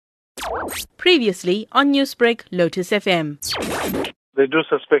Previously on Newsbreak, Lotus FM. They do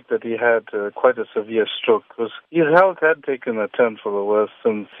suspect that he had quite a severe stroke because his health had taken a turn for the worse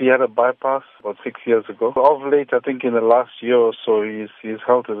since he had a bypass about 6 years ago. Of late, I think in the last year or so, his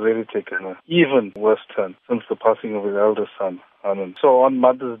health has really taken an even worse turn since the passing of his eldest son, Anand. So on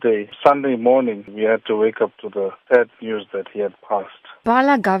Mother's Day, Sunday morning, we had to wake up to the sad news that he had passed.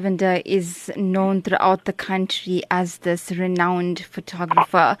 Bala Govender is known throughout the country as this renowned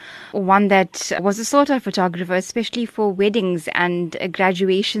photographer, one that was a sought-out photographer, especially for weddings and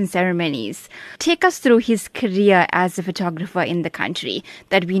graduation ceremonies. Take us through his career as a photographer in the country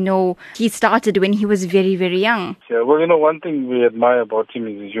that we know he started when he was very, very young. Yeah, well, one thing we admire about him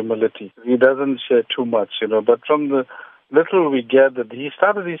is his humility. He doesn't share too much, but from the little we gathered, he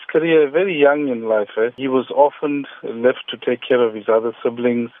started his career very young in life. He was often left to take care of his other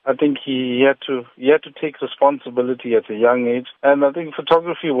siblings. I think he had to take responsibility at a young age, and I think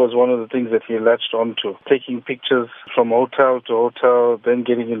photography was one of the things that he latched onto. Taking pictures from hotel to hotel, then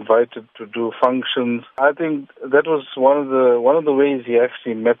getting invited to do functions. I think that was one of the ways he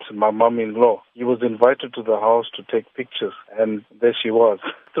actually met my mum-in-law. He was invited to the house to take pictures, and there she was.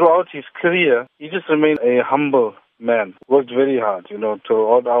 Throughout his career, he just remained a humble man. Worked very hard, till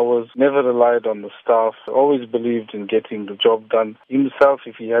odd hours, never relied on the staff, always believed in getting the job done himself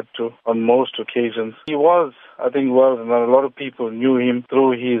if he had to on most occasions. He was, I think, well, and a lot of people knew him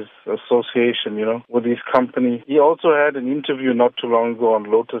through his association, with his company. He also had an interview not too long ago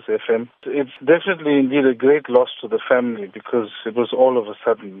on Lotus FM. It's definitely indeed a great loss to the family because it was all of a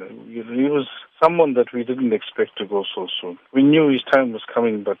sudden. He was someone that we didn't expect to go so soon. We knew his time was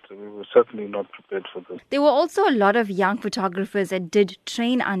coming, but we were certainly not prepared for this. There were also a lot of young photographers that did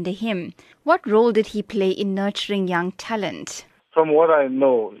train under him. What role did he play in nurturing young talent? From what I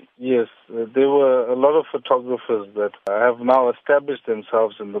know, yes, there were a lot of photographers that have now established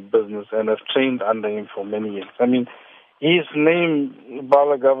themselves in the business and have trained under him for many years. His name,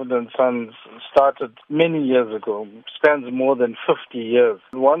 Bala Govender Sons, started many years ago, spans more than 50 years.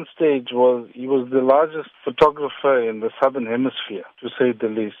 At one stage, he was the largest photographer in the Southern Hemisphere, to say the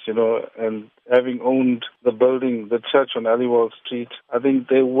least, and having owned the building, the church on Aliwal Street, I think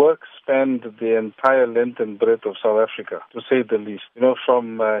their work spanned the entire length and breadth of South Africa, to say the least.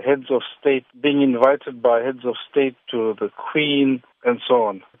 From heads of state, being invited by heads of state to the Queen and so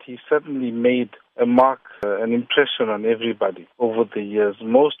on. He certainly made a mark, an impression on everybody over the years,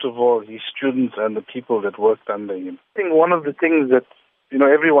 most of all his students and the people that worked under him. I think one of the things that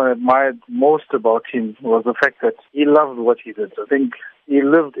everyone admired most about him was the fact that he loved what he did. I think he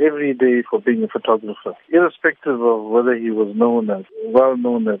lived every day for being a photographer, irrespective of whether he was well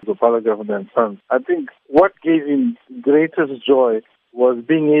known as the Bala Govender Sons. I think what gave him greatest joy was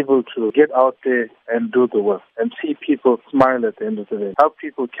being able to get out there and do the work and see people smile at the end of the day. Help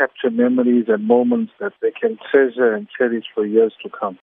people capture memories and moments that they can treasure and cherish for years to come.